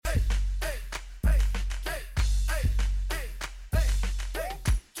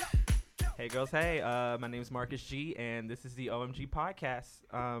Hey girls, hey, my name is Marcus G, and this is the OMG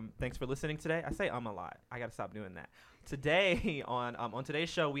podcast. Thanks for listening today. I say a lot. I gotta stop doing that. Today on today's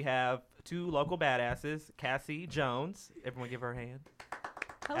show we have two local badasses, Kassie Jones. Everyone give her a hand.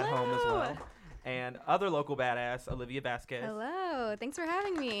 Hello. At home as well. And other local badass, Olivia Vasquez. Hello. Thanks for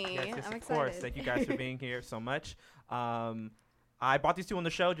having me. Yes, I'm of excited. course. Thank you guys for being here so much. I brought these two on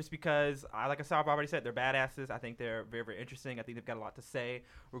the show just because, like I said, I've already said, they're badasses. I think they're very, very interesting. I think they've got a lot to say.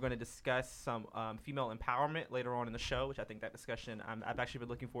 We're going to discuss some female empowerment later on in the show, which I think that discussion, I've actually been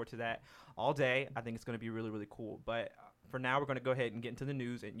looking forward to that all day. I think it's going to be really, really cool. But for now, we're going to go ahead and get into the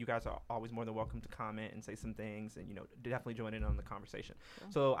news, and you guys are always more than welcome to comment and say some things and, definitely join in on the conversation.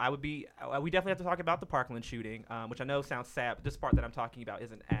 Cool. So we definitely have to talk about the Parkland shooting, which I know sounds sad, but this part that I'm talking about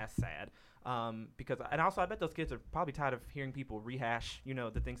isn't as sad. And also I bet those kids are probably tired of hearing people rehash,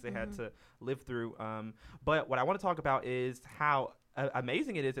 the things they had to live through. But what I want to talk about is how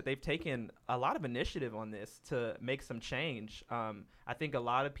amazing it is that they've taken a lot of initiative on this to make some change. I think a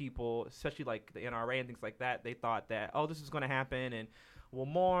lot of people, especially like the NRA and things like that, they thought that, this is going to happen and we'll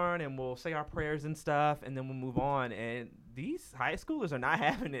mourn and we'll say our prayers and stuff and then we'll move on. And these high schoolers are not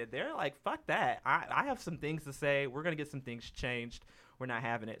having it. They're like, fuck that. I have some things to say. We're going to get some things changed. We're not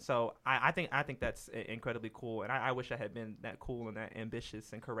having it. So I think that's incredibly cool. And I wish I had been that cool and that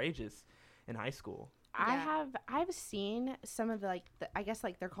ambitious and courageous in high school. Yeah. I've seen some of the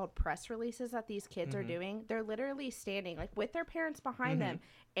they're called press releases that these kids are doing. They're literally standing like with their parents behind them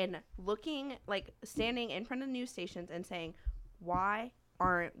and looking like standing in front of news stations and saying, why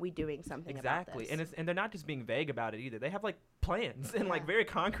aren't we doing something about this? Exactly. And they're not just being vague about it either. They have like plans and like very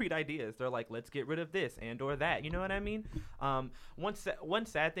concrete ideas. They're like, let's get rid of this and or that. You know what I mean? One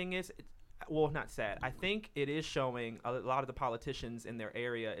sad thing is, not sad. I think it is showing a lot of the politicians in their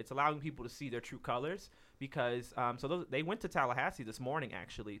area. It's allowing people to see their true colors because they went to Tallahassee this morning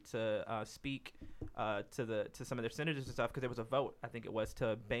actually to speak to some of their senators and stuff because there was a vote, I think it was,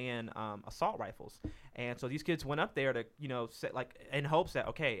 to ban assault rifles. And so these kids went up there to, in hopes that,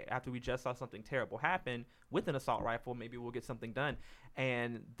 okay, after we just saw something terrible happen with an assault rifle, maybe we'll get something done.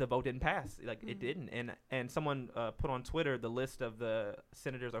 And the vote didn't pass. It didn't. And someone put on Twitter the list of the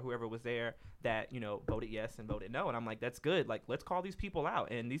senators or whoever was there that, voted yes and voted no. And I'm like, that's good. Like, let's call these people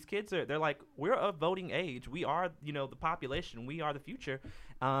out. And these kids they're like, we're of voting age. We are, the population. We are the future.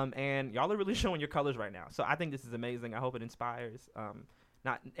 And y'all are really showing your colors right now. So I think this is amazing. I hope it inspires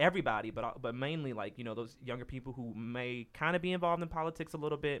not everybody, but mainly those younger people who may kind of be involved in politics a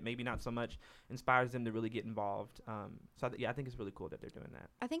little bit, maybe not so much, inspires them to really get involved. I think it's really cool that they're doing that.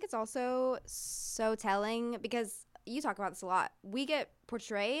 I think it's also so telling because you talk about this a lot. We get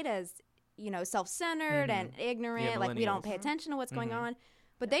portrayed as, self-centered and ignorant, like we don't pay attention to what's going on.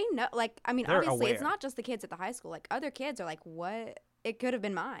 But they know, they're obviously aware. It's not just the kids at the high school. Like other kids are like, what? It could have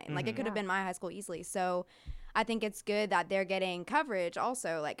been mine. Like it could have been my high school easily. So I think it's good that they're getting coverage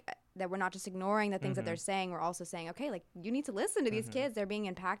also, like that we're not just ignoring the things that they're saying. We're also saying, okay, like you need to listen to these kids. They're being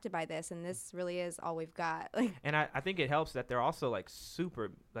impacted by this. And this really is all we've got. And I think it helps that they're also like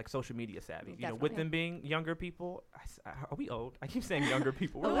super like social media savvy, with them being younger people. Are we old? I keep saying younger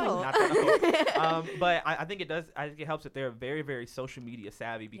people. We're really not that old. But I think it does. I think it helps that they're very, very social media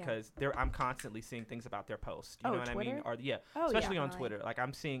savvy because I'm constantly seeing things about their posts. You know what Twitter? I mean? Or especially on Twitter. Like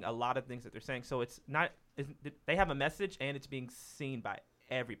I'm seeing a lot of things that they're saying. So it's not. They have a message and it's being seen by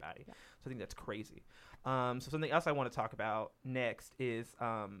everybody. So I think that's crazy. So something else I want to talk about next is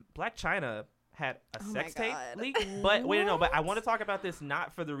Black China had a sex tape leak. But but I want to talk about this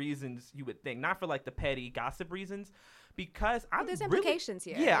not for the reasons you would think, not for like the petty gossip reasons, because there's implications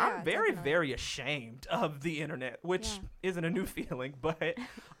here. Yeah, I'm very, very ashamed of the internet, which isn't a new feeling, but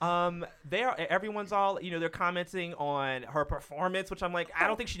everyone's all, they're commenting on her performance, which I'm like, I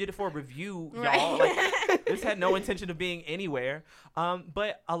don't think she did it for a review, y'all. Like, this had no intention of being anywhere.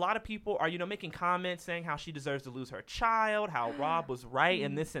 But a lot of people are, making comments saying how she deserves to lose her child, how Rob was right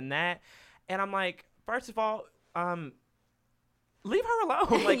and this and that. And I'm like, first of all, leave her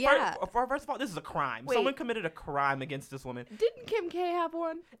alone. Like, first of all, this is a crime. Wait. Someone committed a crime against this woman. Didn't Kim K have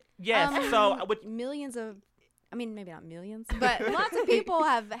one? Yes. So with millions of, maybe not millions, but lots of people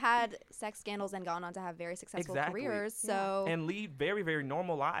have had sex scandals and gone on to have very successful careers. So and lead very, very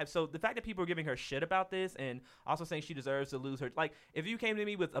normal lives. So the fact that people are giving her shit about this and also saying she deserves to lose her, like if you came to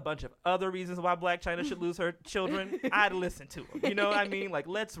me with a bunch of other reasons why Black China should lose her children, I'd listen to them. You know what I mean? Like,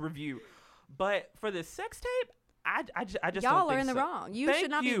 let's review. But for this sex tape, I just y'all don't are in think the so. wrong. You Thank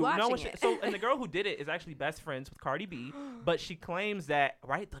should not you. be watching no one it. So, and the girl who did it is actually best friends with Cardi B, but she claims that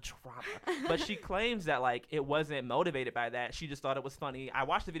the drama. But she claims that like it wasn't motivated by that. She just thought it was funny. I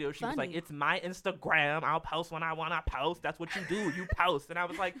watched the video. She was like, "It's my Instagram. I'll post when I want to post. That's what you do. You post." And I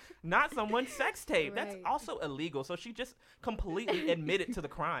was like, "Not someone's sex tape. That's Right. also illegal." So she just completely admitted to the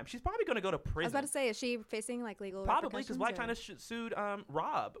crime. She's probably gonna go to prison. I was about to say, is she facing like legal Probably because Black repercussions, China sued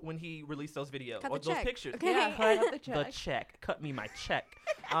Rob when he released those videos Cut or the those check. pictures. Okay. Yeah, cut the The check. check, cut me my check.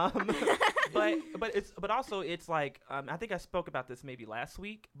 But also it's like I think I spoke about this maybe last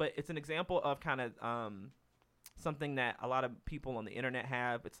week, but it's an example of kind of something that a lot of people on the internet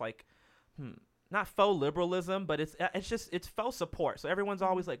have. It's like not faux liberalism, but it's faux support. So everyone's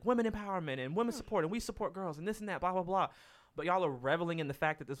always like women empowerment and women support and we support girls and this and that, blah blah blah. But y'all are reveling in the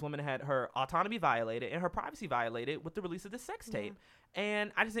fact that this woman had her autonomy violated and her privacy violated with the release of this sex tape.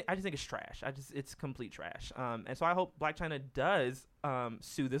 And I just think it's trash. It's complete trash. And so I hope Black China does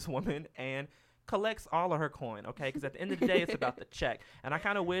sue this woman and collects all of her coin, okay? Because at the end of the day, it's about the check. And I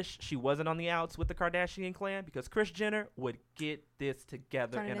kind of wish she wasn't on the outs with the Kardashian clan, because Kris Jenner would get this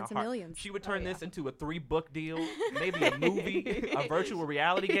together Turn it in a into heart. millions. She would turn this into a 3-book deal, maybe a movie, a virtual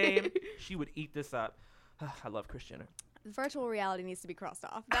reality game. She would eat this up. I love Kris Jenner. Virtual reality needs to be crossed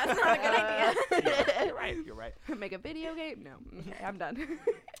off. That's not a good idea. You're right. Make a video game? No. Okay, I'm done.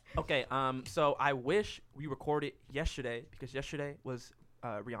 Okay, so I wish we recorded yesterday, because yesterday was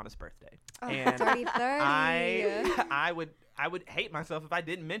Rihanna's birthday. Oh, And dirty 30. I would hate myself if I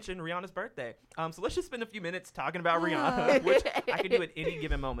didn't mention Rihanna's birthday. So let's just spend a few minutes talking about Rihanna, which I can do at any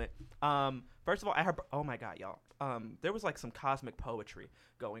given moment. First of all, oh my God, y'all. There was like some cosmic poetry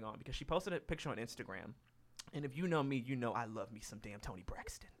going on, because she posted a picture on Instagram. And if you know me, you know I love me some damn Toni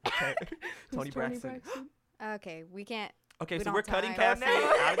Braxton. Okay, Toni Braxton. Okay, we can't. Okay, We so don't we're have cutting time. Cassie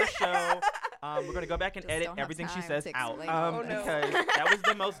out of the show. We're gonna go back and Just edit don't have everything she time says to out, explain. Oh, no. because that was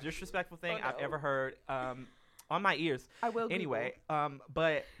the most disrespectful thing Oh, I've no. ever heard on my ears. I will Google. Anyway,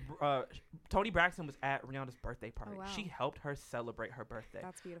 but Toni Braxton was at Rihanna's birthday party. Oh, wow. She helped her celebrate her birthday.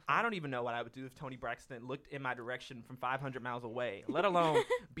 That's beautiful. I don't even know what I would do if Toni Braxton looked in my direction from 500 miles away, let alone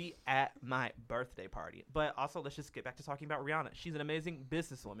be at my birthday party. But also, let's just get back to talking about Rihanna. She's an amazing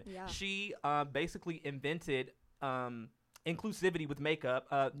businesswoman. Yeah. She basically invented inclusivity with makeup.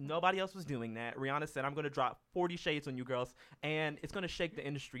 Nobody else was doing that. Rihanna said, "I'm going to drop 40 shades on you girls, and it's going to shake the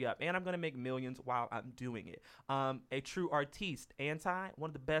industry up, and I'm going to make millions while I'm doing it." A true artiste. One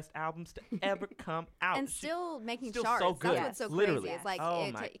of the best albums to ever come out. And still making still charts. so good. That's what's so Literally. crazy. It's like Oh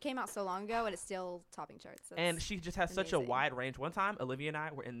it, my- it came out so long ago, and it's still topping charts. That's And she just has such a amazing. wide range. One time, Olivia and I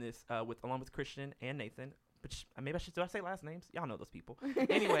were in this along with Christian and Nathan. But maybe do I say last names? Y'all know those people.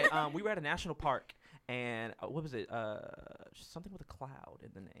 Anyway, we were at a national park, and what was it? Something with a cloud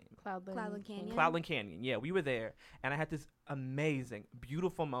in the name. Cloudland Canyon. Cloudland Canyon. Yeah, we were there, and I had this amazing,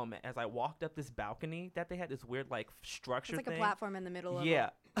 beautiful moment as I walked up this balcony that they had, this weird like structure It's like thing. a platform in the middle of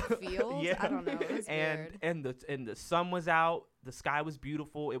Yeah. a field. Yeah. I don't know. It was weird. and the sun was out. The sky was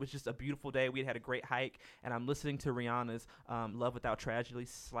beautiful. It was just a beautiful day. We had a great hike, and I'm listening to Rihanna's "Love Without Tragedy"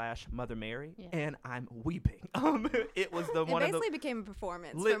 / Mother Mary, Yeah. and I'm weeping. It was the It one of the. basically became a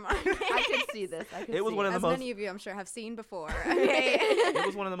performance Lit- from our I could see this. It was one of the as most. many of you, I'm sure, have seen before. Okay. It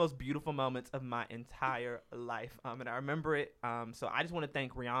was one of the most beautiful moments of my entire life, and I remember it. So I just want to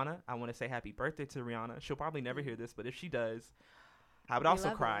thank Rihanna. I want to say happy birthday to Rihanna. She'll probably never hear this, but if she does, I would We also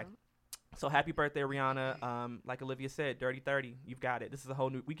love cry. you. So happy birthday, Rihanna. Like Olivia said, Dirty 30. You've got it. This is a whole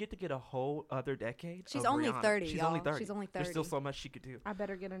new. We get to get a whole other decade. She's of only Rihanna. 30. She's y'all. only 30. She's only 30. There's still so much she could do. I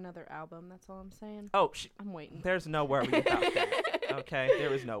better get another album. That's all I'm saying. Oh, I'm waiting. there's no worry about that. Okay,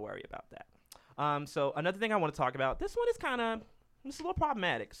 there is no worry about that. So another thing I want to talk about. This one is kind of. It's a little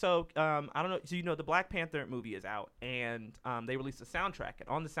problematic. So I don't know. So the Black Panther movie is out, and they released a soundtrack. And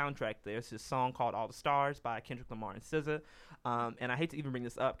on the soundtrack, there's this song called "All the Stars" by Kendrick Lamar and SZA. And I hate to even bring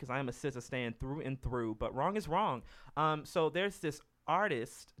this up because I am a SZA stan through and through. But wrong is wrong. So there's this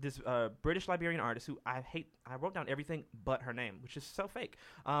artist, this British Liberian artist who I wrote down everything but her name, which is so fake.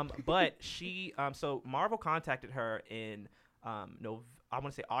 But she. So Marvel contacted her in I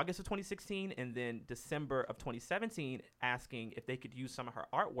want to say August of 2016 and then December of 2017 asking if they could use some of her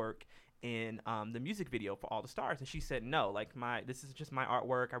artwork in the music video for All the Stars. And she said, no, like this is just my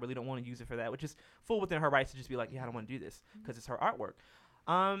artwork. I really don't want to use it for that, which is full within her rights to just be like, yeah, I don't want to do this because it's her artwork.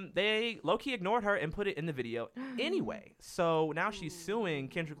 They low-key ignored her and put it in the video anyway. So now she's suing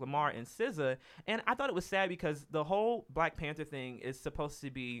Kendrick Lamar and SZA. And I thought it was sad because the whole Black Panther thing is supposed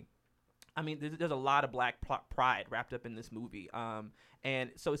to be, I mean, there's a lot of black pride wrapped up in this movie.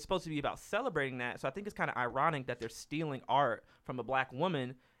 And so it's supposed to be about celebrating that. So I think it's kind of ironic that they're stealing art from a black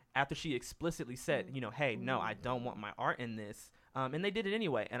woman after she explicitly said, you know, hey, no, I don't want my art in this. And they did it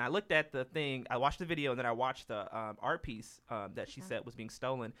anyway. And I looked at the thing. I watched the video, and then I watched the art piece that she said was being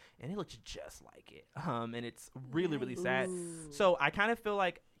stolen, and it looked just like it. And it's really, really sad. So I kind of feel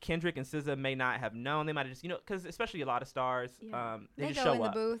like Kendrick and SZA may not have known. They might have just, you know, because especially a lot of stars, they just go show in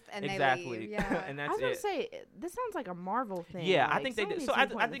up. the booth and exactly. they leave. Yeah. And that's I was gonna it. say this sounds like a Marvel thing. Yeah, like, I think they did. So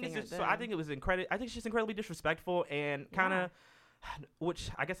I think it's just. So I think it was incredible. I think it's just incredibly disrespectful and kind of.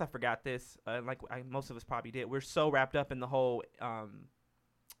 Which I guess I forgot this. Most of us probably did. We're so wrapped up in the whole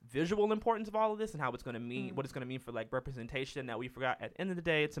visual importance of all of this and how it's going to mean, what it's going to mean for like representation, that we forgot at the end of the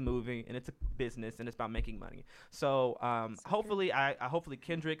day it's a movie and it's a business and it's about making money. So hopefully hopefully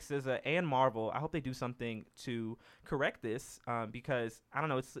Kendrick, SZA, and Marvel, I hope they do something to correct this because I don't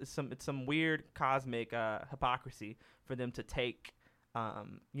know, it's some weird cosmic hypocrisy for them to take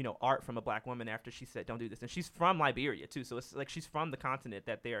you know, art from a black woman after she said don't do this. And she's from Liberia too, so it's like she's from the continent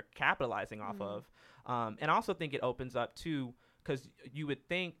that they're capitalizing off of. And I also think it opens up too, because you would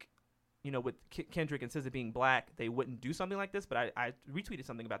think, you know, with Kendrick and SZA being black, they wouldn't do something like this. But I retweeted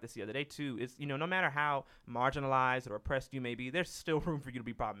something about this the other day too. Is, you know, no matter how marginalized or oppressed you may be, there's still room for you to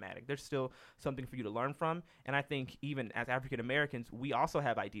be problematic. There's still something for you to learn from. And I think even as African Americans, we also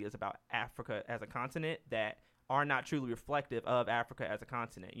have ideas about Africa as a continent that are not truly reflective of Africa as a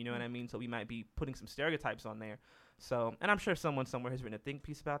continent. You know what I mean? So we might be putting some stereotypes on there. So, and I'm sure someone somewhere has written a think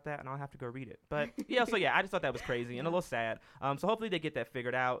piece about that, and I'll have to go read it. But yeah, so yeah, I just thought that was crazy and a little sad. So hopefully they get that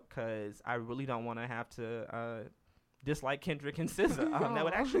figured out, because I really don't want to have to dislike Kendrick and SZA. That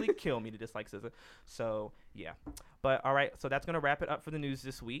would actually kill me to dislike SZA. So yeah, but all right. So that's gonna wrap it up for the news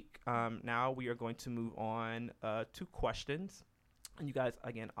this week. Now we are going to move on to questions, and you guys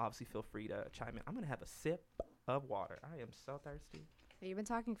again obviously feel free to chime in. I'm gonna have a sip of water. I am so thirsty. You've been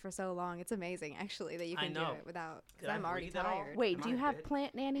talking for so long. It's amazing, actually, that you can do it without. Because I'm already tired. Wait, do you have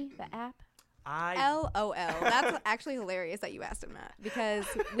Plant Nanny, the app? LOL. That's actually hilarious that you asked him that, because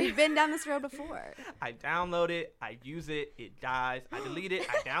we've been down this road before. I download it, I use it, it dies, I delete it,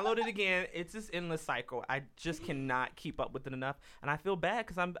 I download it again. It's this endless cycle. I just cannot keep up with it enough, and I feel bad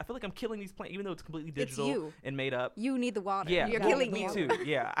because I feel like I'm killing these plants, even though it's completely digital and made up. You need the water. Yeah, you're killing me too.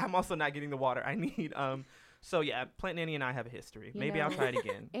 Yeah, I'm also not getting the water I need. So yeah, Plant Nanny and I have a history. Maybe I'll try it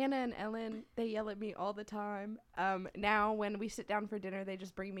again. Anna and Ellen, they yell at me all the time. Now when we sit down for dinner, they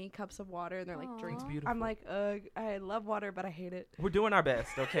just bring me cups of water and they're like, drink. It's beautiful. I'm like, I love water, but I hate it. We're doing our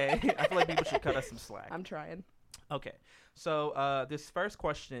best, okay? I feel like people should cut us some slack. I'm trying. Okay, so this first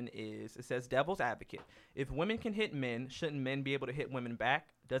question is, it says, devil's advocate. If women can hit men, shouldn't men be able to hit women back?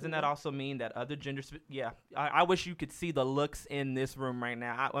 Doesn't that also mean that other genders... I wish you could see the looks in this room right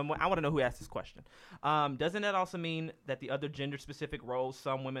now. I want to know who asked this question. Doesn't that also mean that the other gender-specific roles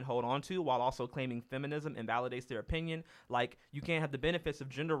some women hold on to while also claiming feminism invalidates their opinion? Like, you can't have the benefits of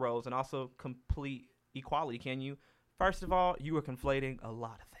gender roles and also complete equality, can you? First of all, you are conflating a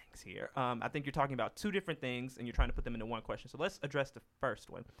lot of things here. I think you're talking about two different things and you're trying to put them into one question. So let's address the first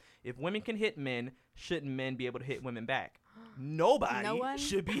one. If women can hit men, shouldn't men be able to hit women back? Nobody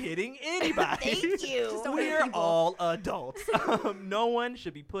should be hitting anybody. Thank you. We're all adults. No one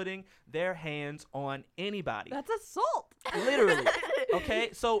should be putting their hands on anybody. That's assault. Literally. Okay,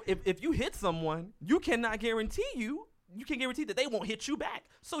 so if you hit someone, you cannot guarantee that they won't hit you back.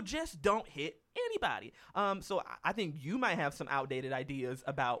 So just don't hit anybody. So I think you might have some outdated ideas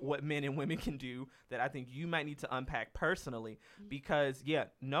about what men and women can do that I think you might need to unpack personally, because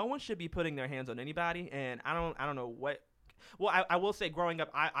no one should be putting their hands on anybody. And I don't know what. Well, I will say, growing up,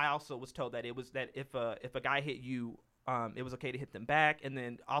 I also was told that it was that if a guy hit you, it was okay to hit them back, and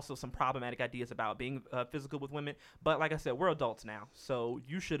then also some problematic ideas about being physical with women. But like I said, we're adults now, so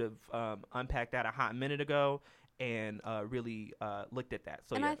you should have unpacked that a hot minute ago and really looked at that.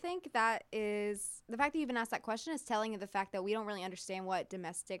 So, and I think that is the fact that you even asked that question is telling you the fact that we don't really understand what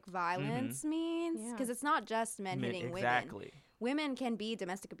domestic violence means, because it's not just men hitting women. Women can be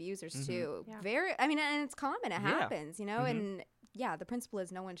domestic abusers too. Yeah. And it's common. It happens, you know, and the principle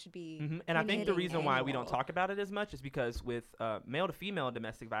is no one should be. And I think the reason why we don't talk about it as much is because with male to female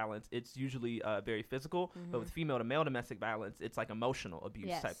domestic violence, it's usually very physical, but with female to male domestic violence, it's like emotional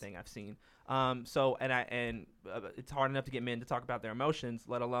abuse type thing I've seen. So it's hard enough to get men to talk about their emotions,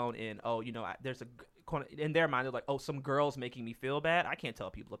 let alone there's in their mind, they're like, some girl's making me feel bad. I can't tell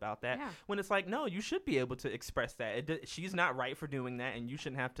people about that. When it's like, no, you should be able to express that. She's not right for doing that, and you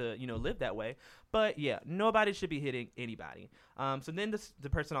shouldn't have to, live that way. But nobody should be hitting anybody. So then the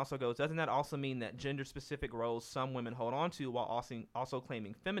person also goes, doesn't that also mean that gender-specific roles some women hold on to while also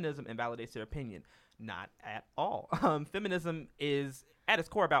claiming feminism invalidates their opinion? not at all. Feminism is at its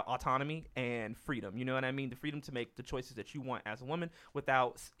core about autonomy and freedom. You know what I mean? The freedom to make the choices that you want as a woman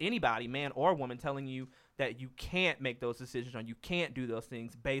without anybody, man or woman, telling you that you can't make those decisions or you can't do those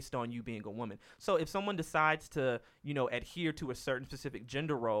things based on you being a woman. So if someone decides to, adhere to a certain specific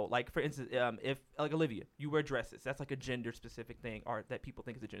gender role, like for instance, if like Olivia, you wear dresses, that's like a gender specific thing, or that people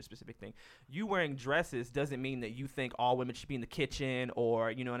think is a gender specific thing. You wearing dresses doesn't mean that you think all women should be in the kitchen, or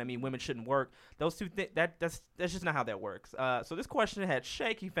you know what I mean, women shouldn't work. Those two that's just not how that works. So this question had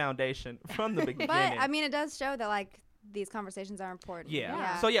shaky foundation from the beginning. But I mean, it does show that like these conversations are important.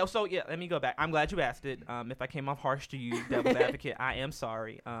 Yeah. So let me go back. I'm glad you asked it. If I came off harsh to you, devil's advocate, I am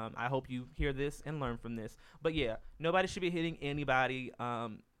sorry. I hope you hear this and learn from this. But yeah, nobody should be hitting anybody.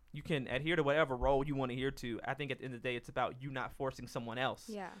 You can adhere to whatever role you want to adhere to. I think at the end of the day, it's about you not forcing someone else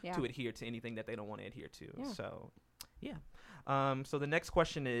to adhere to anything that they don't want to adhere to. Yeah. So, yeah. So the next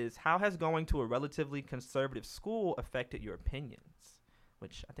question is, how has going to a relatively conservative school affected your opinions?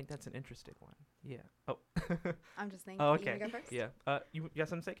 Which I think that's an interesting one. Yeah. Oh. I'm just thinking. Oh, okay. You wanna go first? Yeah. You got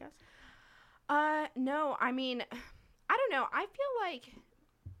something to say, Cass? No. I mean, I don't know. I feel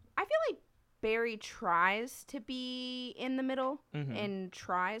like Barry tries to be in the middle and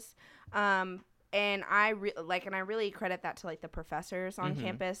tries. And I really credit that to like the professors on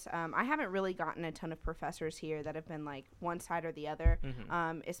campus. I haven't really gotten a ton of professors here that have been like one side or the other.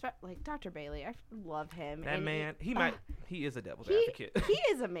 Especially like Dr. Bailey, I love him. That man, he is a devil's advocate. He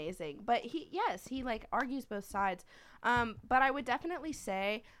is amazing, but he like argues both sides. But I would definitely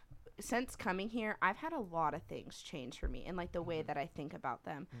say, since coming here, I've had a lot of things change for me and like the way that I think about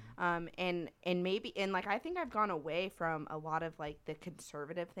them. And I think I've gone away from a lot of like the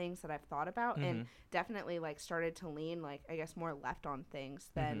conservative things that I've thought about and definitely like started to lean like, I guess, more left on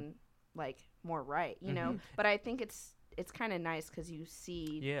things than like more right, you know? But I think it's kind of nice because you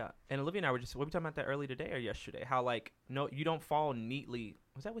see. Yeah. And Olivia and I were talking about that earlier today or yesterday, how like, no, you don't fall neatly.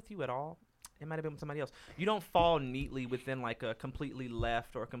 Was that with you at all? It might have been with somebody else. You don't fall neatly within like a completely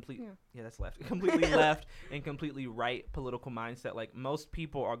left or that's left. Completely left and completely right political mindset. Like most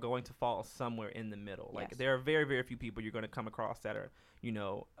people are going to fall somewhere in the middle. Like there are very, very few people you're going to come across that are,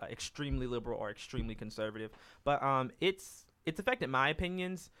 extremely liberal or extremely conservative. But it's affected my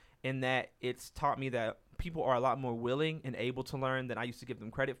opinions in that it's taught me that people are a lot more willing and able to learn than I used to give them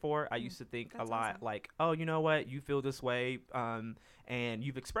credit for. I used to think a lot like, oh, you know what? You feel this way. And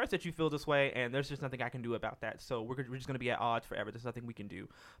you've expressed that you feel this way, and there's just nothing I can do about that. So we're just going to be at odds forever. There's nothing we can do.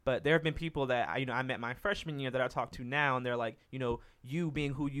 But there have been people that I met my freshman year that I talked to now, and they're like, you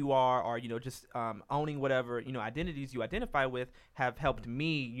being who you are, or just owning whatever identities you identify with, have helped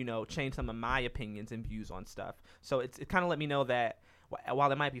me change some of my opinions and views on stuff. So it kind of let me know that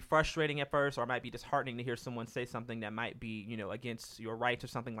while it might be frustrating at first, or it might be disheartening to hear someone say something that might be against your rights or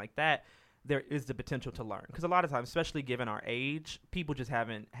something like that, there is the potential to learn. Because a lot of times, especially given our age, people just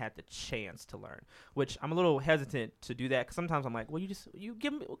haven't had the chance to learn, which I'm a little hesitant to do that. Because sometimes I'm like, well, you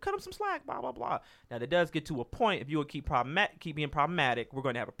cut them some slack, blah, blah, blah. Now, that does get to a point. If you would keep being problematic, we're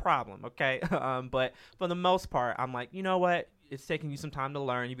going to have a problem, okay? But for the most part, I'm like, you know what? It's taking you some time to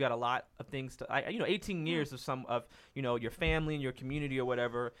learn. You've got a lot of things to, 18 years of some of, your family and your community or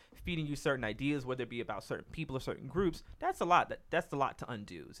whatever, feeding you certain ideas, whether it be about certain people or certain groups. That's a lot. That's a lot to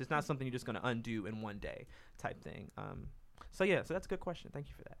undo. So it's not something you're just going to undo in one day type thing. So that's a good question. Thank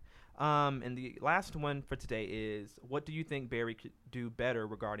you for that. And the last one for today is, what do you think Barry could do better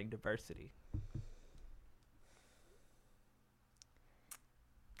regarding diversity?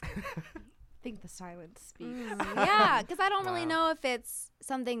 I think the silence speaks. Yeah, because I don't really know if it's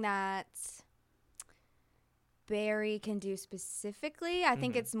something that Barry can do specifically. I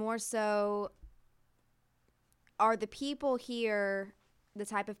think it's more so, are the people here the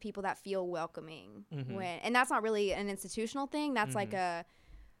type of people that feel welcoming? And that's not really an institutional thing. That's like a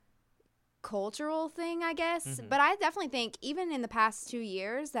cultural thing, I guess. But I definitely think even in the past 2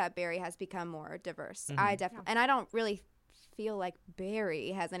 years that Barry has become more diverse. And I don't really feel like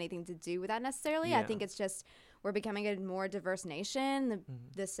Barry has anything to do with that necessarily. I think it's just we're becoming a more diverse nation.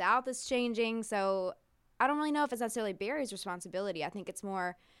 The South is changing, so I don't really know if it's necessarily Barry's responsibility. I think it's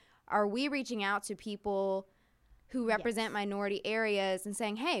more, are we reaching out to people who represent minority areas and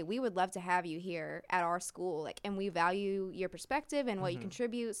saying, hey, we would love to have you here at our school, and we value your perspective and what you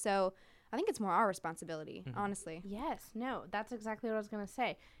contribute. So I think it's more our responsibility, honestly. Yes, no, that's exactly what I was going to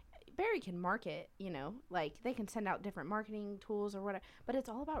say. Barry can market, they can send out different marketing tools or whatever, but it's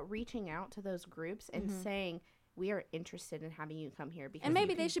all about reaching out to those groups and saying, we are interested in having you come here. Because and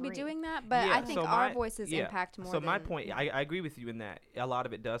maybe they should be doing that, but I think our voices impact more. So my point, I agree with you in that a lot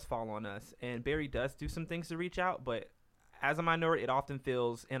of it does fall on us, and Barry does do some things to reach out, but as a minority, it often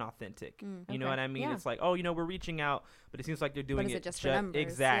feels inauthentic. You know what I mean? It's like, oh, we're reaching out, but it seems like they're doing it just for numbers?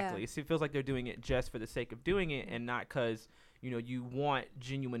 Exactly. So it feels like they're doing it just for the sake of doing it, and not because you want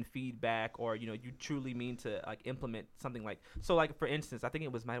genuine feedback, or you truly mean to like implement something. Like, so like for instance, I think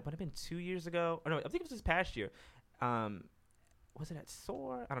it might have been 2 years ago, or no, I think it was this past year. Was it at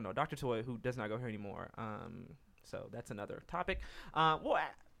SOAR? I don't know. Dr. Toy, who does not go here anymore. So that's another topic.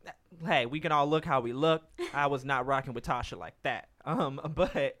 Hey, we can all look how we look. I was not rocking with Tasha like that.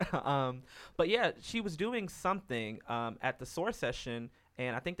 But yeah, she was doing something at the SOAR session,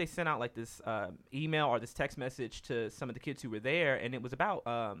 and I think they sent out like this email or this text message to some of the kids who were there, and it was about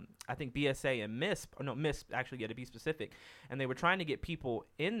I think BSA and MISP, or no, MISP actually, to be specific. And they were trying to get people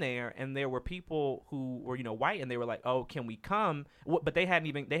in there, and there were people who were white, and they were like, oh, can we come? But they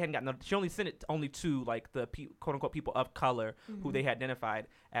hadn't gotten. She only sent it only to like the quote unquote people of color who they had identified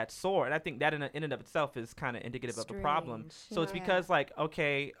at SOAR, and I think that in and of itself is kind of indicative of a problem. So it's because like,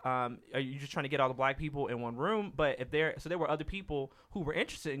 okay, are you just trying to get all the black people in one room? But there were other people who were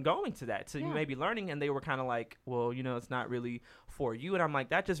interested in going to that, so you may be learning, and they were kind of like, well, it's not really for you. And I'm like,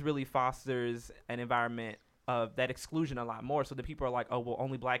 that just really fosters an environment of that exclusion a lot more. So the people are like, oh, well,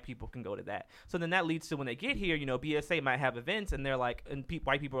 only black people can go to that. So then that leads to when they get here, BSA might have events, and they're like, and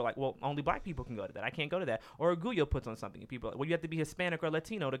white people are like, well, only black people can go to that. I can't go to that. Or Guyo puts on something, and people are like, well, you have to be Hispanic or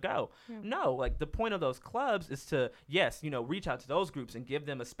Latino to go. No, like the point of those clubs is to, yes, reach out to those groups and give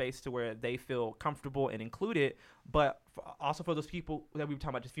them a space to where they feel comfortable and included, but also for those people that we were talking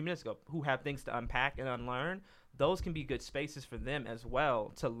about just a few minutes ago who have things to unpack and unlearn. Those can be good spaces for them as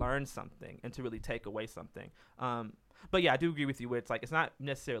well to learn something and to really take away something. But yeah, I do agree with you where it's like, it's not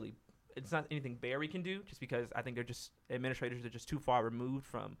anything Barry can do, just because I think administrators are just too far removed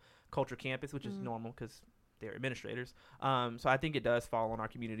from culture campus, which is normal because they're administrators. So I think it does fall on our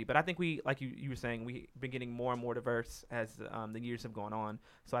community. But I think we, like you were saying, we've been getting more and more diverse as the years have gone on.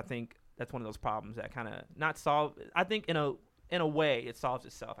 So I think that's one of those problems that kind of not solve. I think in a way, it solves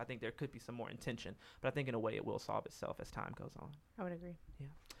itself. I think there could be some more intention, but I think in a way it will solve itself as time goes on. I would agree. Yeah.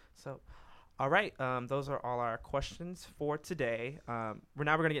 So, all right. Those are all our questions for today. We're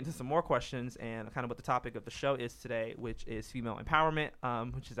going to get into some more questions and kind of what the topic of the show is today, which is female empowerment,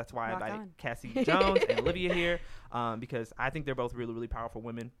 that's why I invited Kassie Jones and Olivia here, because I think they're both really, really powerful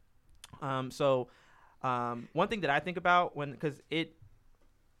women. So one thing that I think about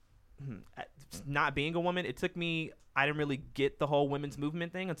not being a woman, it took me, I didn't really get the whole women's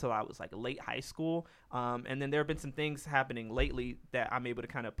movement thing until I was like late high school. And then there have been some things happening lately that I'm able to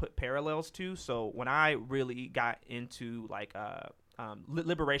kind of put parallels to. So when I really got into like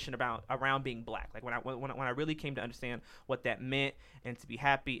liberation around being black, like when I really came to understand what that meant and to be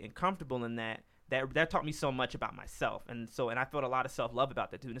happy and comfortable in that taught me so much about myself. And I felt a lot of self-love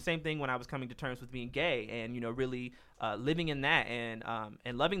about that too. And the same thing when I was coming to terms with being gay and, really living in that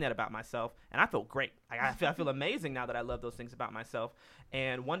and loving that about myself. And I felt great. I feel amazing now that I love those things about myself.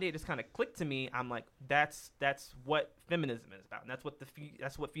 And one day it just kind of clicked to me. I'm like, that's what feminism is about. And that's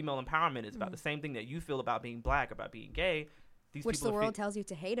what female empowerment is about. The same thing that you feel about being black, about being gay. Which the world tells you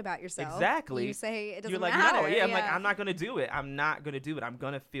to hate about yourself. Exactly. You say it doesn't You're like, matter. No, yeah, I'm like, I'm not going to do it. I'm not going to do it. I'm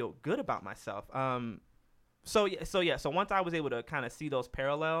going to feel good about myself. So once I was able to kind of see those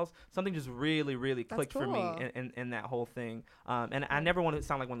parallels, something just really, really clicked for me in that whole thing. And I never want to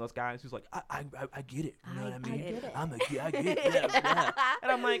sound like one of those guys who's like, I get it. You know what I mean? I get it. Yeah. And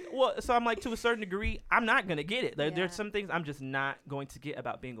I'm like, to a certain degree, I'm not going to get it. There's some things I'm just not going to get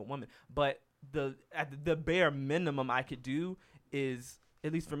about being a woman. But the bare minimum I could do is,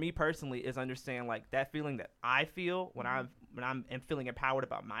 at least for me personally, is understand like that feeling that I feel when I'm feeling empowered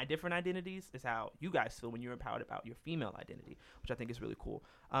about my different identities is how you guys feel when you're empowered about your female identity, which I think is really cool.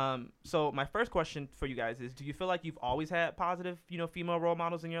 So my first question for you guys is, do you feel like you've always had positive, female role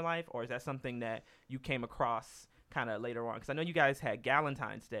models in your life, or is that something that you came across kind of later on? Because I know you guys had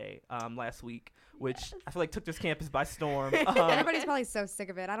Galentine's Day last week, which I feel like took this campus by storm. Everybody's probably so sick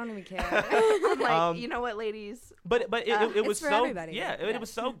of it. I don't even care. I'm like, you know what, ladies? But it was for so everybody. It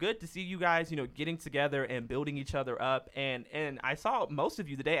was so good to see you guys, getting together and building each other up. And I saw most of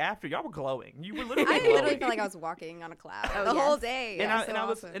you the day after. Y'all were glowing. You were literally. I glowing. literally felt like I was walking on a cloud the whole day.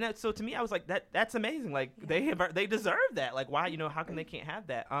 So to me, I was like, that's amazing. Like they deserve that. Like why, how come they can't have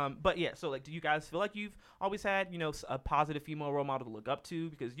that? But yeah. So like, do you guys feel like you've always had, a positive female role model to look up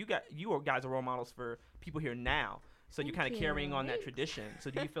to? Because you guys are role models for people here now, so you're kind of carrying on that tradition. So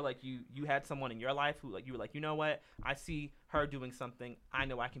do you feel like you had someone in your life who like you were like, you know what, I see her doing something, I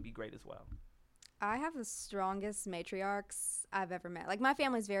know I can be great as well? I have the strongest matriarchs I've ever met. Like my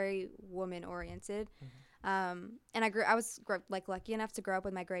family's very woman oriented. And I was like lucky enough to grow up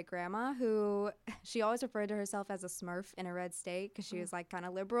with my great grandma, who she always referred to herself as a Smurf in a red state because she was like kind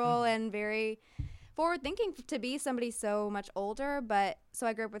of liberal and very forward thinking to be somebody so much older. But so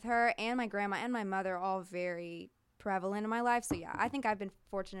I grew up with her and my grandma and my mother, all very prevalent in my life. So yeah, I think I've been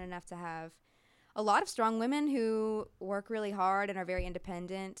fortunate enough to have a lot of strong women who work really hard and are very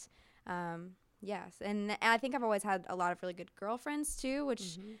independent. Yes, and I think I've always had a lot of really good girlfriends too,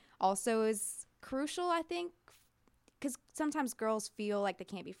 which also is crucial, I think, because sometimes girls feel like they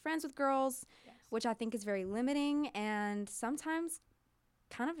can't be friends with girls, which I think is very limiting and sometimes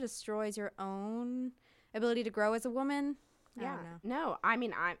kind of destroys your own ability to grow as a woman. Yeah. No, I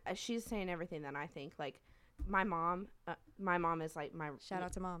mean, she's saying everything that I think. Like, my mom is like my... Shout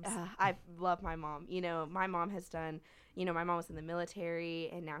out to moms. I love my mom. You know, my mom has done... You know, my mom was in the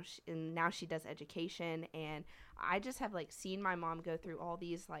military, and now she does education, and I just have, like, seen my mom go through all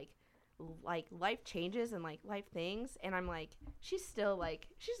these, like life changes and, like, life things, and I'm like, she's still, like,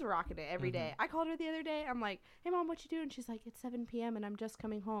 she's rocking it every day. I called her the other day. I'm like, hey, Mom, what you doing? She's like, it's 7 p.m., and I'm just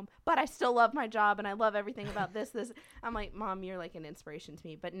coming home, but I still love my job, and I love everything about this. I'm like, Mom, you're, like, an inspiration to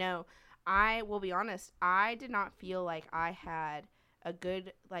me. But no, I will be honest, I did not feel like I had a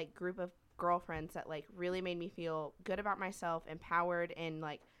good, like, group of girlfriends that, like, really made me feel good about myself, empowered, and,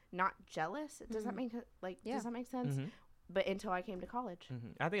 like, not jealous. Does that make does that make sense? But until I came to college.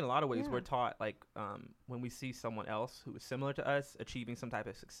 I think in a lot of ways we're taught, like, when we see someone else who is similar to us achieving some type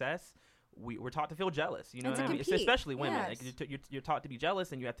of success, we're taught to feel jealous. You know what I mean? Especially women. Yes. Like, you're taught to be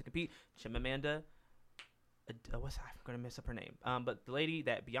jealous and you have to compete. Chimamanda, I'm going to mess up her name. But the lady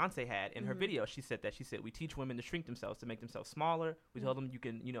that Beyonce had in her video, she said we teach women to shrink themselves, to make themselves smaller. We tell them you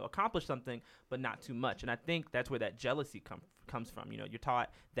can, accomplish something, but not too much. And I think that's where that jealousy comes from. You know, you're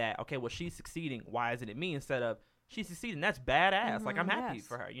taught that, okay, well, she's succeeding. Why isn't it me? Instead of, she's succeeding. That's badass. Like, I'm happy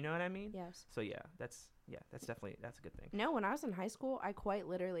for her. You know what I mean? Yes. So that's definitely, that's a good thing. No, when I was in high school, I quite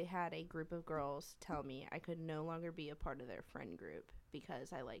literally had a group of girls tell me I could no longer be a part of their friend group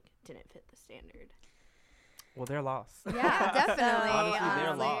because I, like, didn't fit the standard. Well, they're lost. Yeah, definitely. Honestly,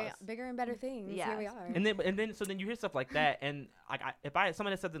 they're lost. Bigger and better things. Yeah. Here we are. And then you hear stuff like that, and like if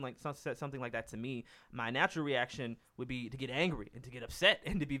someone said something like that to me, my natural reaction would be to get angry and to get upset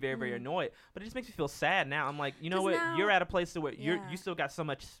and to be very, very annoyed. But it just makes me feel sad now. I'm like, you know what? You're at a place where you still got so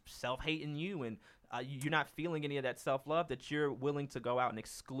much self-hate in you, and you're not feeling any of that self-love that you're willing to go out and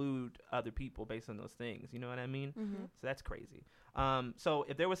exclude other people based on those things. You know what I mean? So that's crazy. So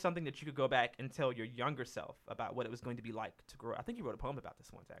if there was something that you could go back and tell your younger self about what it was going to be like to grow, I think you wrote a poem about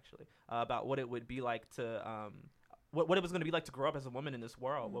this once, actually, about what it would be like to, what it was going to be like to grow up as a woman in this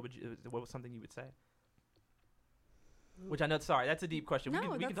world. What was something you would say? Which I know, sorry, that's a deep question. No,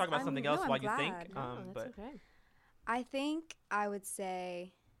 we can talk about something else while you think. That's okay. I think I would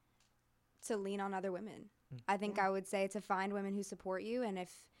say to lean on other women. I think I would say to find women who support you, and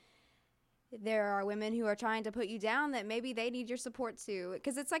if there are women who are trying to put you down, that maybe they need your support too.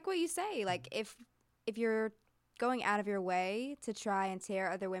 Because it's like what you say, like if you're going out of your way to try and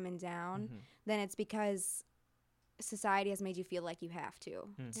tear other women down, then it's because society has made you feel like you have to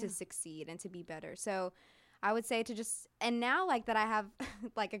succeed and to be better. So I would say to just, and now like that I have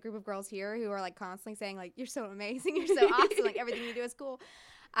like a group of girls here who are like constantly saying like, you're so amazing, you're so awesome, like everything you do is cool.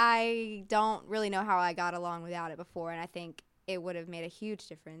 I don't really know how I got along without it before, and I think it would have made a huge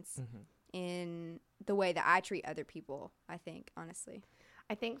difference in the way that I treat other people, I think, honestly.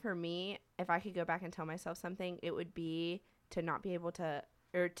 I think for me, if I could go back and tell myself something, it would be to not be able to,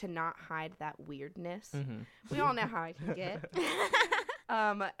 or to not hide that weirdness. We all know how I can get.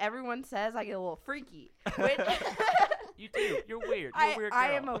 Everyone says I get a little freaky. Which you do. You're weird. You're a weird girl.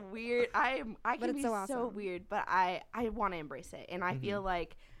 I am a weird. I can be so awesome. weird, but I want to embrace it, and I feel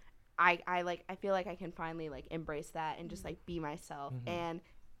like I feel like I can finally like embrace that and just like be myself. And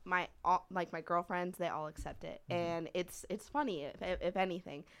my girlfriends, they all accept it, and it's funny if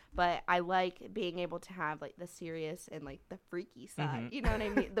anything. But I like being able to have like the serious and like the freaky side. You know what I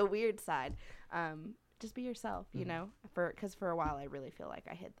mean? The weird side. Just be yourself, you know, because for a while I really feel like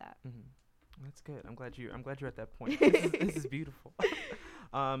I hid that. That's good. I'm glad you're at that point. This is beautiful.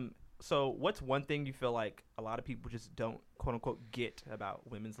 So what's one thing you feel like a lot of people just don't, quote unquote, get about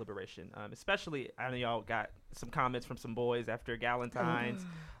women's liberation? Especially, I know y'all got some comments from some boys after Galentine's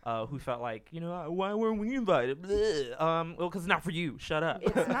who felt like, you know, why weren't we invited? Well, because it's not for you. Shut up.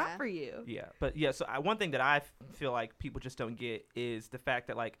 It's not for you. Yeah. But yeah, so one thing that I feel like people just don't get is the fact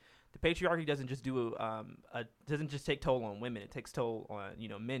that like the patriarchy doesn't just doesn't just take toll on women. It takes toll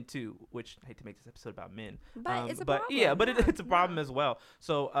on men too. Which I hate to make this episode about men, but it's a but problem. yeah, but it's a problem as well.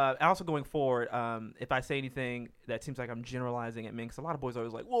 So also going forward, if I say anything that seems like I'm generalizing at men, because a lot of boys are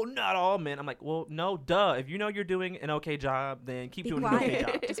always like, well, not all men. I'm like, well, no, duh. If you know you're doing an okay job, then keep doing an okay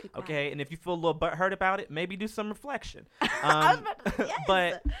job. Just be quiet. Okay, and if you feel a little butthurt about it, maybe do some reflection. I was about to,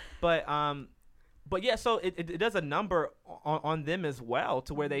 yes. But yeah, so it does a number on them as well,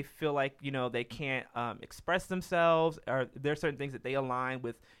 to where they feel like they can't express themselves, or there are certain things that they align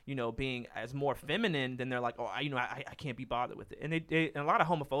with being as more feminine. Then they're like, oh, I can't be bothered with it, and and a lot of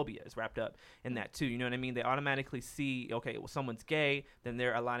homophobia is wrapped up in that too. You know what I mean? They automatically see, okay, well, someone's gay, then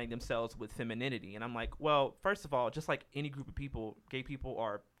they're aligning themselves with femininity, and I'm like, well, first of all, just like any group of people, gay people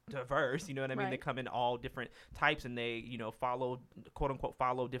are diverse, you know what I mean? Right. They come in all different types, and they follow, quote unquote,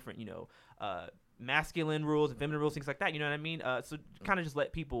 follow different masculine rules and feminine rules, things like that, you know what I mean? So kind of just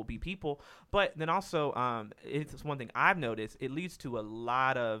let people be people. But then also it's one thing I've noticed, it leads to a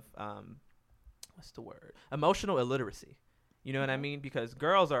lot of emotional illiteracy, you know what I mean? Because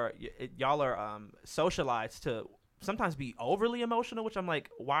girls y'all are socialized to sometimes be overly emotional, which I'm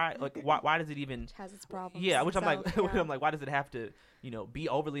like, why does it even has its problems? Yeah, which I'm like, yeah. I'm like, why does it have to be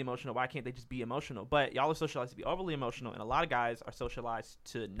overly emotional? Why can't they just be emotional? But y'all are socialized to be overly emotional, and a lot of guys are socialized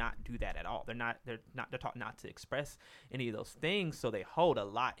to not do that at all. They're taught not to express any of those things, so they hold a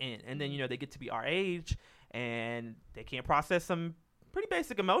lot in, and then they get to be our age and they can't process some pretty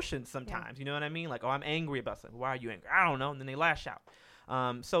basic emotions sometimes. You know what I mean? Like, oh, I'm angry about something. Why are you angry? I don't know. And then they lash out.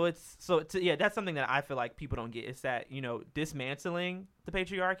 So that's something that I feel like people don't get. It's that dismantling the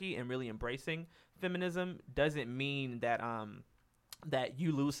patriarchy and really embracing feminism doesn't mean that that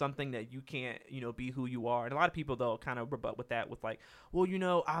you lose something, that you can't be who you are. And a lot of people though kind of rebut with that, with like, well,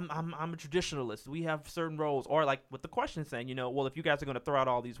 I'm a traditionalist, we have certain roles, or like with the question saying, well, if you guys are going to throw out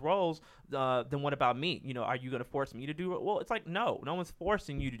all these roles, then what about me? Are you going to force me to do it? Well, it's like, no one's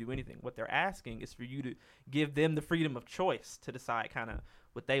forcing you to do anything. What they're asking is for you to give them the freedom of choice to decide kind of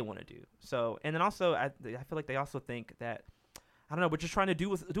what they want to do. So, and then also I feel like they also think that, I don't know, we're just trying to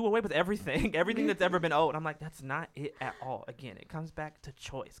do away with everything that's ever been old. I'm like, that's not it at all. Again, it comes back to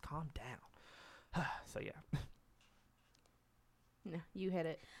choice. Calm down. So yeah. No, you hit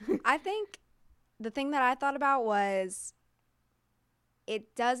it. I think the thing that I thought about was,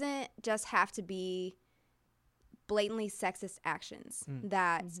 it doesn't just have to be blatantly sexist actions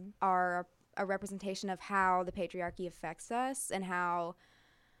that are a representation of how the patriarchy affects us, and how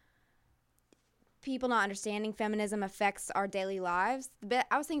people not understanding feminism affects our daily lives. But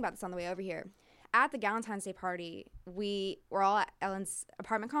I was thinking about this on the way over here. At the Valentine's Day party, we were all at Ellen's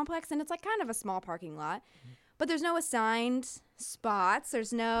apartment complex, and it's like kind of a small parking lot, but there's no assigned spots.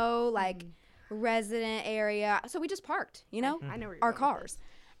 There's no like resident area. So we just parked, I know where you're our going with cars.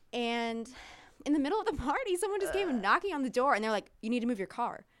 And in the middle of the party, someone just came knocking on the door, and they're like, you need to move your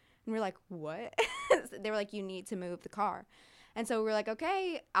car. And we're like, what? They were like, you need to move the car. And so we were like,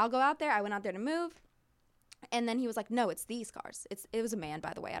 okay, I'll go out there. I went out there to move. And then he was like, no, it's these cars. It was a man,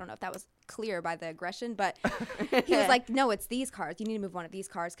 by the way. I don't know if that was clear by the aggression, but he was like, no, it's these cars. You need to move one of these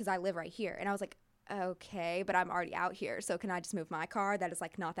cars because I live right here. And I was like, okay, but I'm already out here. So can I just move my car that is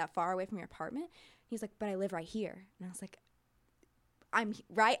like not that far away from your apartment? He's like, but I live right here. And I was like, I'm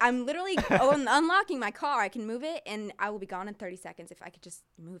literally unlocking my car. I can move it, and I will be gone in 30 seconds if I could just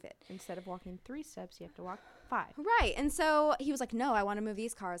move it. Instead of walking 3 steps, you have to walk 5. Right. And so he was like, no, I want to move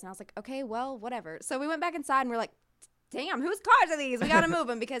these cars. And I was like, okay, well, whatever. So we went back inside, and we're like, damn, whose cars are these? We got to move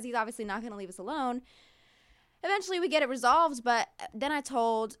them, because he's obviously not going to leave us alone. Eventually we get it resolved, but then I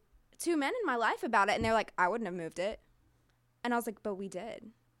told 2 men in my life about it, and they're like, I wouldn't have moved it. And I was like, but we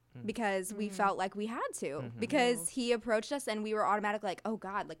did. Because we felt like we had to, because he approached us and we were automatically like, oh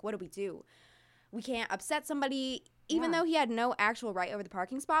God, like, what do we do? We can't upset somebody. Even though he had no actual right over the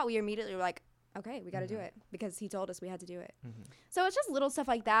parking spot, we immediately were like, okay, we got to do it, because he told us we had to do it. So it's just little stuff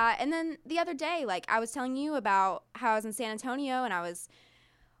like that. And then the other day, like I was telling you about how I was in San Antonio, and I was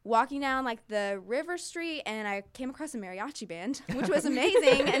walking down like the river street, and I came across a mariachi band, which was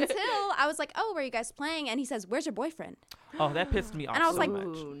amazing, until I was like, oh, where are you guys playing? And he says, where's your boyfriend? Oh, that pissed me off. And I was so like,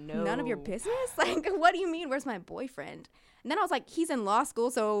 much. No. None of your business? Like, what do you mean, where's my boyfriend? And then I was like, he's in law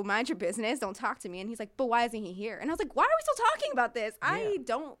school, so mind your business, don't talk to me. And he's like, but why isn't he here? And I was like, why are we still talking about this? Yeah. I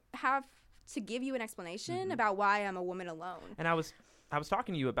don't have to give you an explanation about why I'm a woman alone. And I was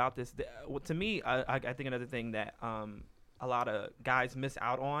talking to you about this. To me, I think another thing that a lot of guys miss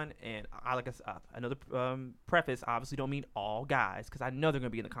out on, and I like another preface, obviously don't mean all guys, because I know they're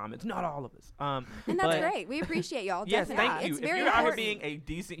going to be in the comments, not all of us. And that's great. We appreciate y'all. Yes, definitely. thank you. It's if very you're out here important. being a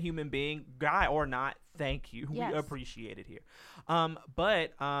decent human being, guy or not, thank you. Yes. We appreciate it here.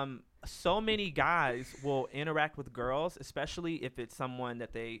 But so many guys will interact with girls, especially if it's someone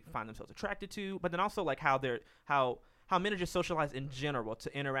that they find themselves attracted to, but then also like how men are just socialized in general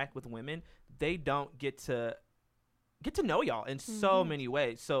to interact with women. They don't get to know y'all in so many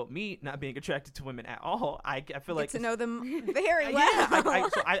ways. So me not being attracted to women at all, I feel like to know them very well. Yeah,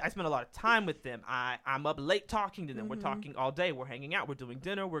 I spend a lot of time with them. I'm up late talking to them. We're talking all day. We're hanging out. We're doing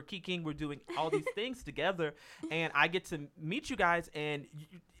dinner. We're kikiing. We're doing all these things together. And I get to meet you guys, and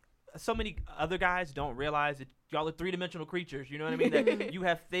so many other guys don't realize that y'all are three-dimensional creatures. You know what I mean? That you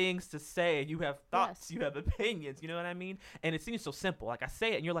have things to say, you have thoughts, you have opinions. You know what I mean? And it seems so simple. Like I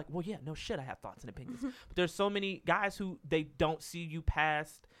say it, and you're like, well, yeah, no shit, I have thoughts and opinions. But there's so many guys who they don't see you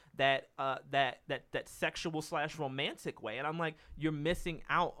past that sexual / romantic way, and I'm like, you're missing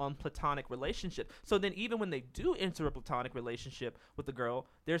out on platonic relationships. So then, even when they do enter a platonic relationship with the girl,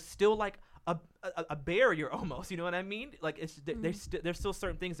 there's still like a barrier almost, you know what I mean? Like there's still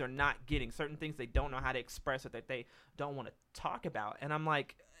certain things they're not getting, certain things they don't know how to express or that they don't want to talk about, and I'm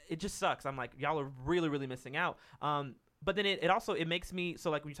like, it just sucks. I'm like, y'all are really, really missing out. But then it also makes me,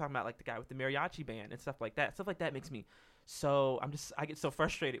 so like when you're talking about like the guy with the mariachi band and stuff like that makes me I get so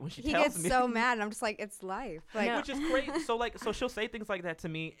frustrated when she tells me. He gets so mad, and I'm just like, it's life. Like, which is crazy. So she'll say things like that to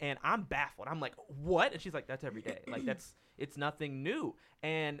me, and I'm baffled. I'm like, what? And she's like, that's every day. Like it's nothing new.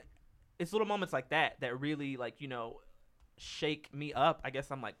 And it's little moments like that really, like, you know, shake me up. I guess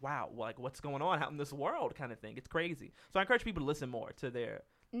I'm like, wow, like what's going on out in this world kind of thing. It's crazy. So I encourage people to listen more to their.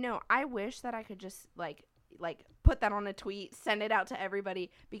 No, I wish that I could just like put that on a tweet, send it out to everybody,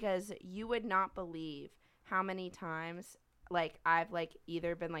 because you would not believe how many times like I've like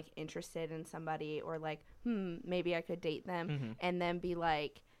either been like interested in somebody or like, maybe I could date them, and then be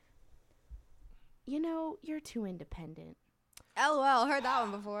like, you know, you're too independent. LOL, heard that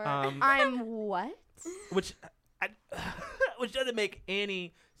one before. I'm what? Which doesn't make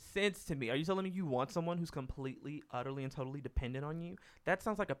any sense to me. Are you telling me you want someone who's completely, utterly, and totally dependent on you? That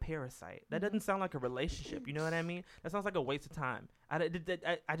sounds like a parasite. That doesn't sound like a relationship. You know what I mean? That sounds like a waste of time. I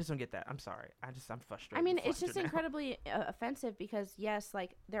just don't get that. I'm sorry. I'm frustrated. I mean, it's just incredibly offensive, because yes,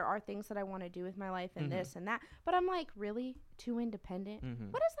 like there are things that I want to do with my life and this and that, but I'm like, really? Too independent?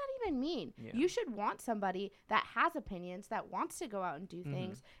 What does that even mean? Yeah. You should want somebody that has opinions, that wants to go out and do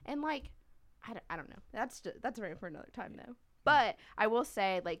things, and like, I don't know. That's right for another time though. But I will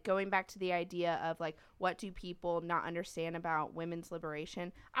say, like, going back to the idea of, like, what do people not understand about women's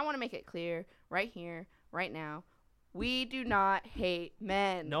liberation, I want to make it clear right here, right now, we do not hate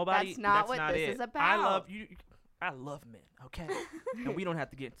men. That's not what this is about. I love men, okay? And we don't have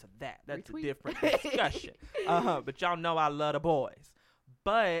to get into that. That's a different discussion. But y'all know I love the boys.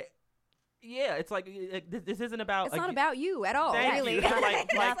 But yeah, it's like this isn't about. It's not about you at all. Really, like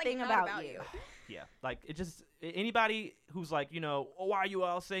nothing about you. Yeah, like it just anybody who's like, you know, oh, why are you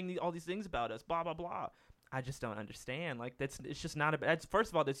all saying all these things about us? Blah blah blah. I just don't understand. Like it's just not about. That's,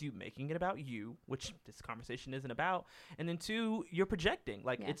 first of all, that's you making it about you, which this conversation isn't about. And then two, you're projecting.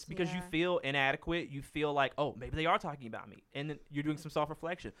 Like it's because you feel inadequate. You feel like, oh, maybe they are talking about me, and then you're doing some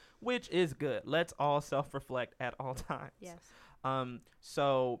self-reflection, which is good. Let's all self-reflect at all times. Yes.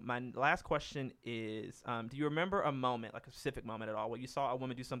 So my last question is, do you remember a moment, like a specific moment at all, where you saw a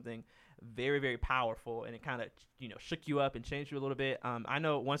woman do something very, very powerful and it kind of, you know, shook you up and changed you a little bit? I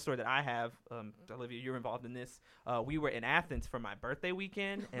know one story that I have, Olivia, you're involved in this. We were in Athens for my birthday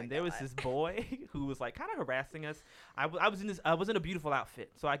weekend, and there was this boy who was like kind of harassing us. I was in a beautiful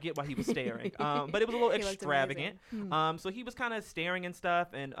outfit, so I get why he was staring. But it was a little extravagant. So he was kind of staring and stuff.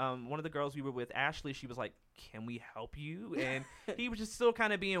 And one of the girls we were with, Ashley, she was like, "Can we help you?" And he was just still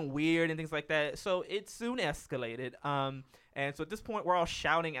kind of being weird and things like that. So it soon escalated. And so at this point, we're all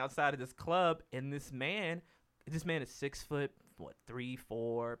shouting outside of this club, and this man is 6 foot, 3,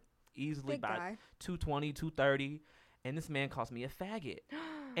 4, easily Big by guy. 220, 230. And this man calls me a faggot.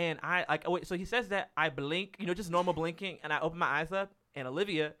 And I like, oh, wait, so he says that, I blink, you know, just normal blinking, and I open my eyes up, and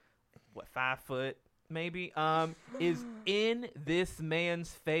Olivia, 5 foot maybe, is in this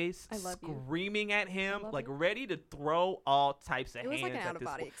man's face, screaming at him, like ready to throw all types of hands. It was like an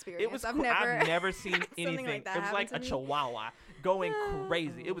out-of-body experience. It was I've never seen anything. like that it was like a happen to me. chihuahua going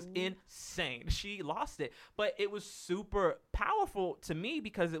crazy. It was insane. She lost it, but it was super powerful to me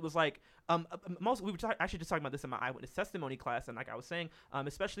because it was like, we were actually just talking about this in my eyewitness testimony class, and like I was saying,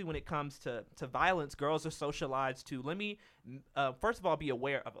 especially when it comes to violence, girls are socialized to, let me first of all be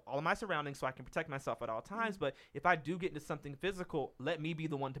aware of all of my surroundings so I can protect myself at all times. But if I do get into something physical, let me be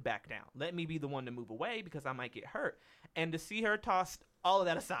the one to back down. Let me be the one to move away because I might get hurt. And to see her tossed all of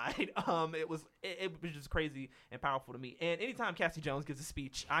that aside, it was just crazy and powerful to me. And anytime Cassie Jones gives a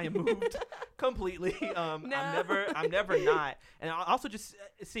speech, I am moved completely. I'm never not. And also just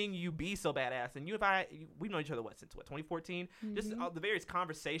seeing you be so badass. And we've known each other since 2014. Mm-hmm. Just all the various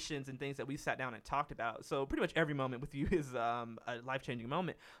conversations and things that we sat down and talked about. So pretty much every moment with you is a life-changing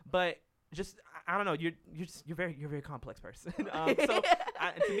moment. But just I don't know, you're a very complex person. So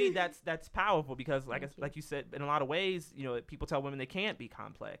to me that's powerful because like you said, in a lot of ways, people tell women they can't be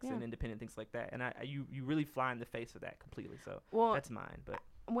complex and independent, things like that, and you really fly in the face of that completely. So that's mine. But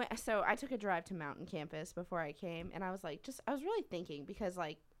so I took a drive to Mountain Campus before I came, and I was like, I was really thinking because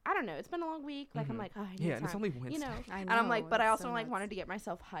I don't know, it's been a long week. Like I'm like, oh, I need time. And it's only Wednesday. I know, and I'm like, but I also so wanted to get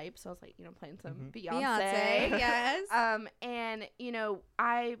myself hyped, so I was like, playing some Beyonce, yes.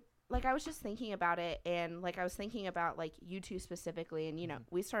 And I was just thinking about it, and I was thinking about you two specifically, and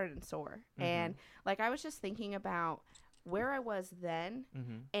we started in SOAR, and I was just thinking about where I was then,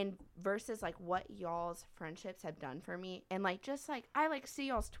 and versus what y'all's friendships have done for me, and I see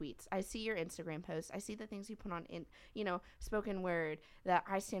y'all's tweets, I see your Instagram posts, I see the things you put on in spoken word, that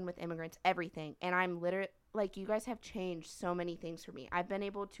I stand with immigrants, everything, and I'm literally you guys have changed so many things for me. I've been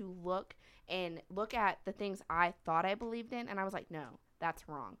able to look at the things I thought I believed in, and I was like, no, that's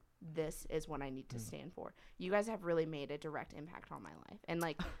wrong. This is what I need to stand for. You guys have really made a direct impact on my life. And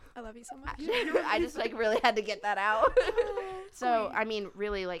I love you so much. I just really had to get that out. So, I mean,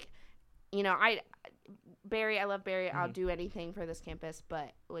 really Barry, I love Barry. I'll do anything for this campus.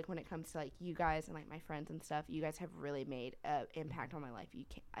 But when it comes to you guys and my friends and stuff, you guys have really made an impact on my life.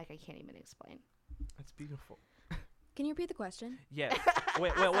 I can't even explain. That's beautiful. Can you repeat the question? Yes.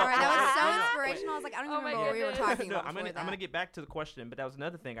 Wait. Sorry, that was so inspirational. I was like, I don't even remember what we were talking about. I'm gonna get back to the question, but that was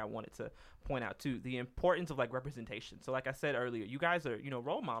another thing I wanted to point out too: the importance of representation. So, like I said earlier, you guys are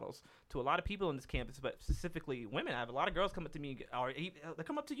role models to a lot of people in this campus, but specifically women. I have a lot of girls come up to me, or they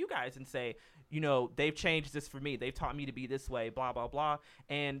come up to you guys and say, they've changed this for me. They've taught me to be this way. Blah blah blah.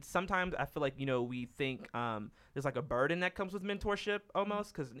 And sometimes I feel like we think there's a burden that comes with mentorship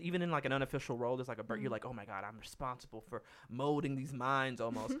almost, because even in an unofficial role, there's a burden. You're like, oh my God, I'm responsible for molding these minds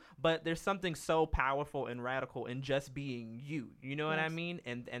almost. But there's something so powerful and radical in just being you. You know what I mean?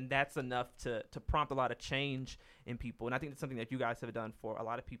 And that's enough to prompt a lot of change in people. And I think that's something that you guys have done for a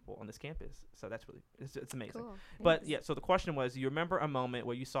lot of people on this campus. So that's really it's amazing. Cool. But yeah, so the question was, you remember a moment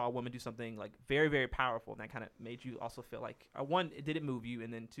where you saw a woman do something very, very powerful, and that kind of made you also feel one, did it move you,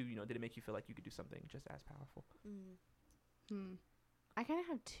 and then two, did it make you feel like you could do something just as powerful? I kind of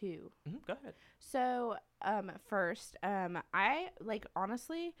have two. Go ahead. So, first, I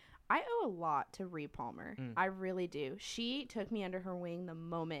honestly, I owe a lot to Ree Palmer. I really do. She took me under her wing the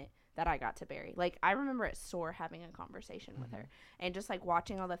moment that I got to Barry. I remember at SOAR having a conversation with her, and just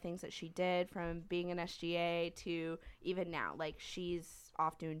watching all the things that she did, from being an SGA to even now. She's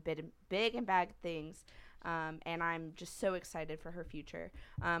off doing big and bad things. And I'm just so excited for her future.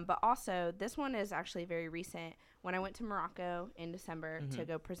 But also, this one is actually very recent. When I went to Morocco in December to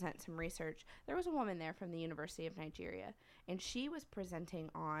go present some research, there was a woman there from the University of Nigeria, and she was presenting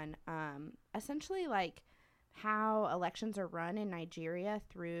on essentially how elections are run in Nigeria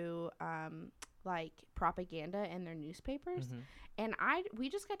through propaganda in their newspapers. And we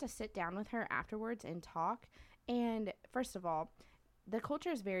just got to sit down with her afterwards and talk. And first of all, the culture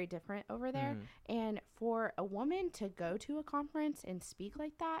is very different over there, and for a woman to go to a conference and speak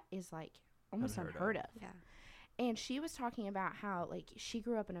like that is almost unheard of. Yeah. And she was talking about how she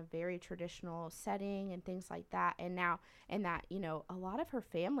grew up in a very traditional setting and things like that, and now a lot of her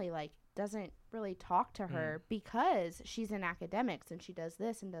family doesn't really talk to her because she's in academics and she does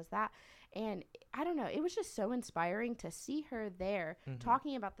this and does that. And I don't know, it was just so inspiring to see her there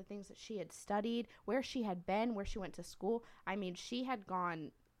talking about the things that she had studied, where she had been, where she went to school. I mean, she had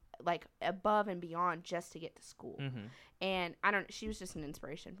gone above and beyond just to get to school. And she was just an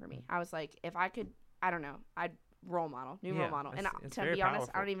inspiration for me. I was like, if I could, I don't know, I'd role model. And to be honest,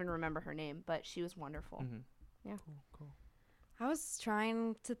 I don't even remember her name, but she was wonderful. Yeah. Cool. I was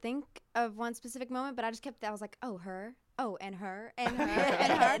trying to think of one specific moment, but I was like, oh, her. Oh, and her, and her,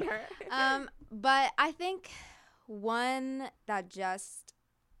 and her. But I think one that just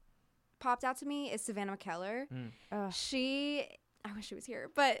popped out to me is Savannah McKellar. I wish she was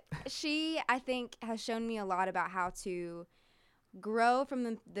here, but she, I think, has shown me a lot about how to grow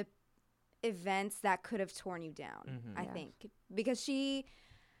from the events that could have torn you down, I think. Because she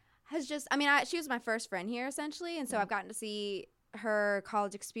has just, she was my first friend here, essentially, and so I've gotten to see her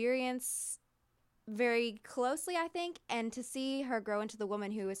college experience very closely, I think, and to see her grow into the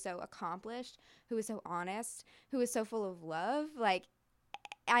woman who is so accomplished, who is so honest, who is so full of love,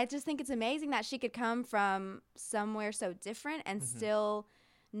 I just think it's amazing that she could come from somewhere so different and still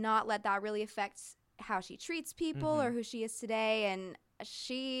not let that really affect how she treats people or who she is today. And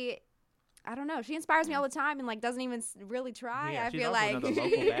I don't know. She inspires me all the time and like doesn't even really try. Yeah, I she's feel also like another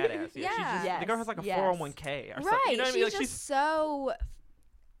local badass. Yeah, Yeah. She's just, the girl has like a 401k or something. right. You know what I mean? She's Like just so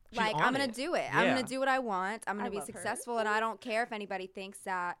like, on I'm gonna it. do it. Yeah. I'm gonna do what I want. I'm gonna be love her. successful, and I don't care if anybody thinks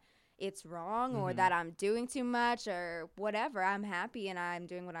that it's wrong or that I'm doing too much or whatever. I'm happy and I'm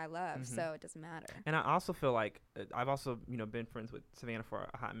doing what I love, so it doesn't matter. And I also feel like I've also, you know, been friends with Savannah for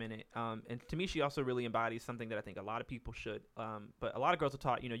a hot minute. And to me, she also really embodies something that I think a lot of people should. But a lot of girls are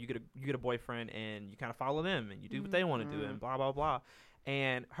taught, you know, you get a boyfriend and you kind of follow them and you do what they want to do and blah, blah, blah.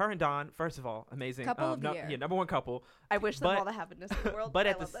 And her and Don, first of all, amazing. Couple of the year. Yeah, number one couple. I wish them all the happiness in the world. But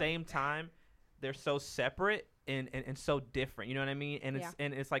I at the love them. same time, they're so separate and so different, you know what I mean?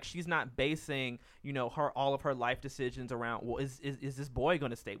 And it's like she's not basing, you know, all of her life decisions around, well, is this boy going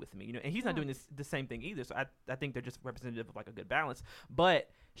to stay with me, you know? And he's not doing the same thing either. So I think they're just representative of like a good balance. But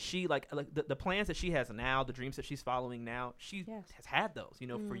she like the plans that she has now, the dreams that she's following now, she has had those, you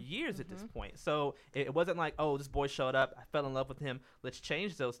know, for years at this point. So it wasn't like, oh, this boy showed up, I fell in love with him, let's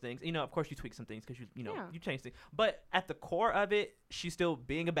change those things. You know, of course you tweak some things because you change things, but at the core of it, she's still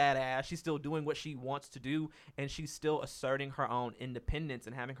being a badass. She's still doing what she wants to do, and she's still asserting her own independence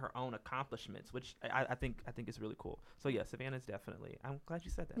and having her own accomplishments, which I think is really cool. So yeah, Savannah's definitely. I'm glad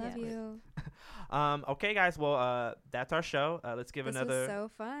you said that. Love you. Okay, guys. Well, that's our show. Let's give This another. was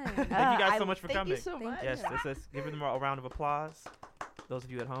so fun. Thank you guys so much for thank coming. You so much. Yes, let's give them a round of applause. Those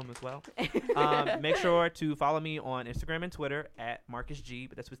of you at home as well. Make sure to follow me on Instagram and Twitter at Marcus G,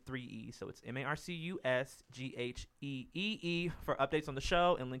 but that's with 3 E's. So it's MarcusGheee for updates on the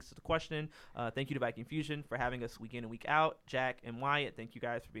show and links to the question. Thank you to Viking Fusion for having us week in and week out. Jack and Wyatt, thank you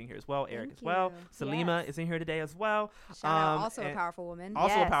guys for being here as well. Eric as well. Salima is in here today as well. Shout out, also a powerful woman.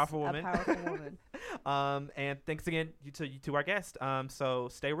 Also a powerful woman. A powerful woman. And thanks again to our guest. So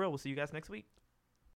stay real. We'll see you guys next week.